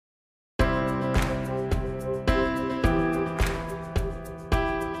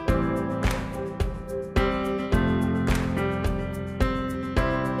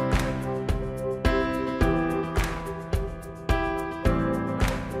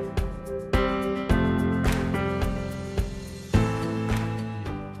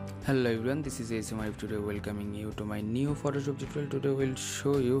everyone, this is ASM Arif today welcoming you to my new Photoshop tutorial. Today we'll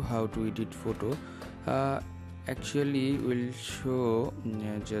show you how to edit photo. Actually we'll show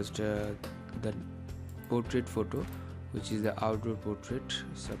just the portrait photo, which is the outdoor portrait.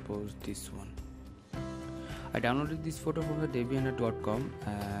 Suppose this one. I downloaded this photo from the deviant.com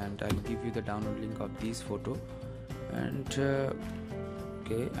and I'll give you the download link of this photo. And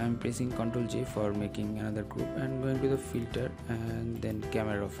okay, I'm pressing Ctrl J for making another group and going to the filter and then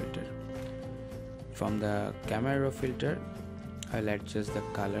camera filter. From the camera filter I'll adjust the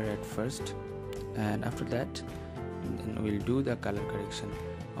color at first, and after that then we'll do the color correction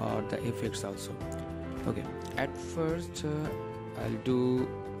or the effects also. Okay, at first I'll do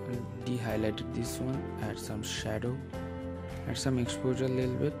de-highlighted this one, add some shadow, add some exposure a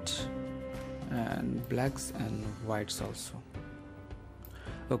little bit, and blacks and whites also.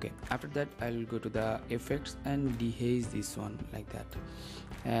 Okay, after that I'll go to the effects and dehaze this one like that,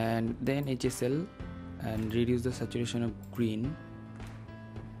 and then HSL and reduce the saturation of green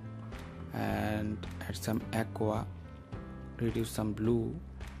and add some aqua, reduce some blue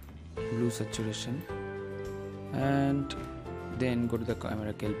saturation, and then go to the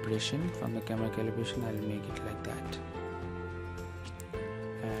camera calibration. From the camera calibration I'll make it like that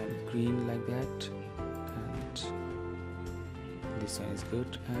and green like that, and this one is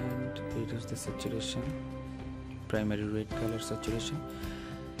good, and reduce the saturation, primary red color saturation,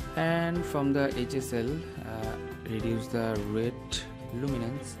 and from the HSL reduce the red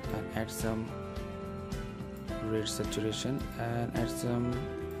luminance and add some red saturation and add some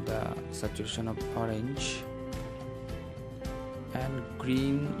the saturation of orange, and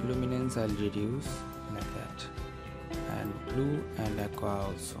green luminance I'll reduce like that, and blue and aqua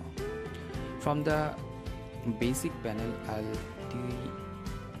also. From the basic panel I'll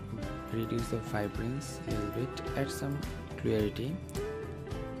reduce the vibrance a little bit, add some clarity,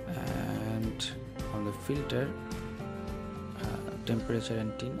 and on the filter temperature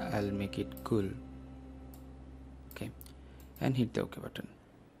and tint I'll make it cool. Okay, and hit the OK button.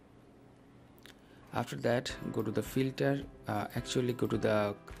 After that go to the filter, actually go to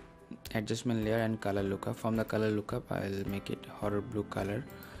the adjustment layer and color lookup. From the color lookup I'll make it horror blue color,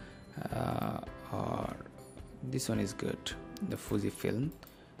 or this one is good, the Fuji film,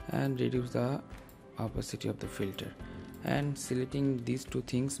 and reduce the opacity of the filter, and selecting these two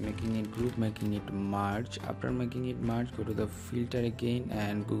things, making it group, making it merge. After making it merge, go to the filter again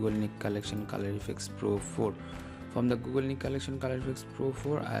and Google Nik Collection Color Effects Pro 4. From the Google Nik Collection Color Effects Pro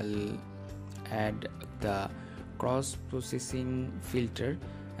 4 I'll add the cross processing filter,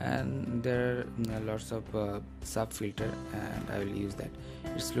 and there are lots of sub filter and I will use that.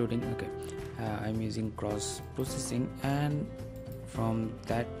 It's loading. Okay, I'm using cross processing, and from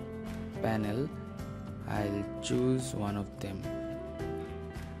that panel I'll choose one of them.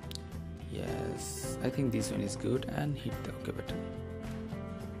 Yes, I think this one is good, and hit the OK button.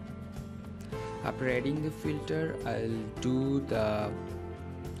 After adding the filter I'll do the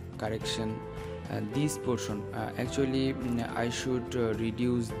correction. This portion actually I should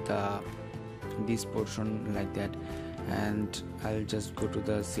reduce this portion like that, and I'll just go to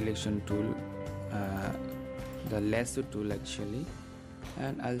the selection tool, the lasso tool actually,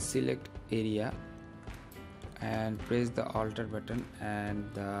 and I'll select area and press the Alt button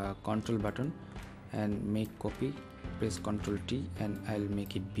and the Control button and make copy, press Ctrl T, and I'll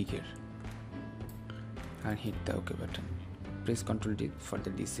make it bigger and hit the OK button. Press Ctrl D for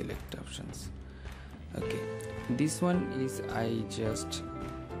the deselect options. Okay, this one is I just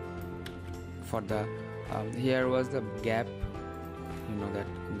for the here was the gap, you know that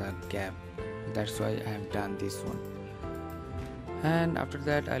the gap, that's why I have done this one. And after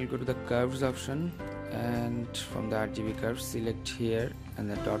that I'll go to the curves option, and from the RGB curves select here and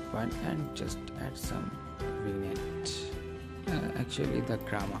the dot point and just add some vignette, actually the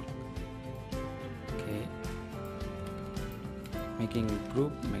grama. Okay, making it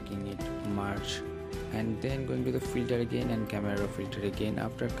group, making it merge, and then going to the filter again and camera filter again.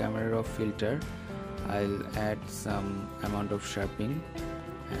 After camera filter I'll add some amount of sharpening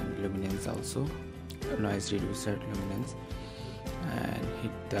and luminance also, noise reducer luminance, and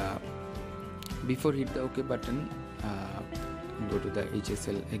hit the hit the OK button, go to the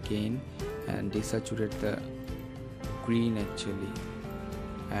HSL again and desaturate the green actually,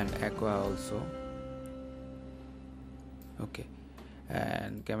 and aqua also. Okay,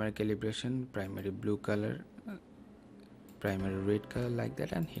 and camera calibration, primary blue color, primary red color like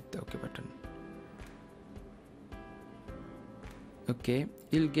that, and hit the OK button. Okay,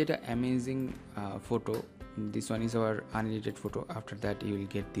 you'll get an amazing photo. This one is our unedited photo. After that you will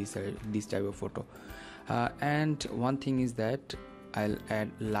get this type of photo, and one thing is that I'll add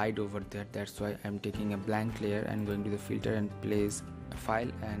light over there. That's why I'm taking a blank layer and going to the filter and place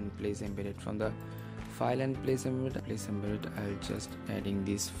file and place embedded. From the file and place embedded, I'll just adding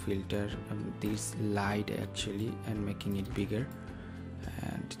this filter, this light actually, and making it bigger,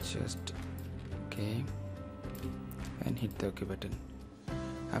 and just okay, and hit the OK button.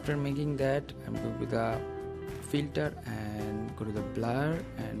 After making that, I'm going to the filter and go to the blur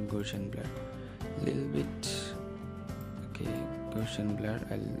and Gaussian blur little bit. Okay, Gaussian blur,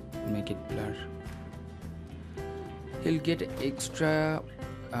 I'll make it blur. You'll get extra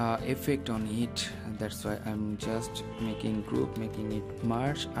effect on it. That's why I'm just making group, making it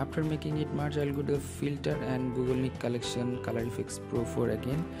merge. After making it merge, I'll go to the filter and Google Nik Collection Color Effects Pro 4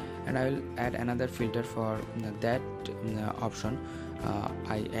 again, and I will add another filter for that option.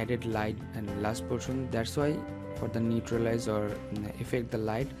 I added light and last portion. That's why for the neutralize or affect the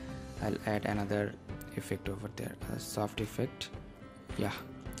light, I'll add another effect over there, a soft effect. Yeah,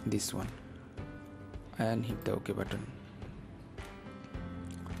 this one, and hit the OK button.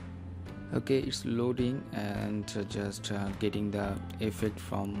 Okay, it's loading and just getting the effect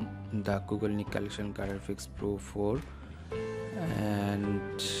from the Google Nik Collection Color Effects Pro 4,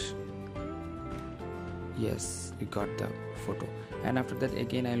 and yes, we got the photo. And after that,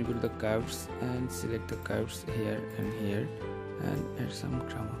 again I'll go to the curves and select the curves here and here and add some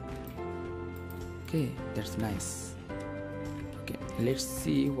drama. Okay, that's nice. Okay, let's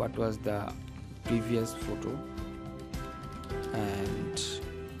see what was the previous photo and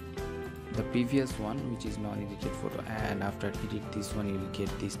the previous one, which is non-edited photo, and after edit this one you will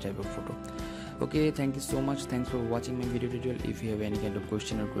get this type of photo. Okay, thank you so much. Thanks for watching my video tutorial. If you have any kind of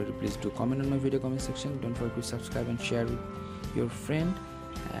question or query, please do comment on my video comment section. Don't forget to subscribe and share with your friend,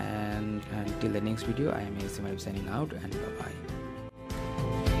 and until the next video, I am ASM Arif signing out, and bye bye.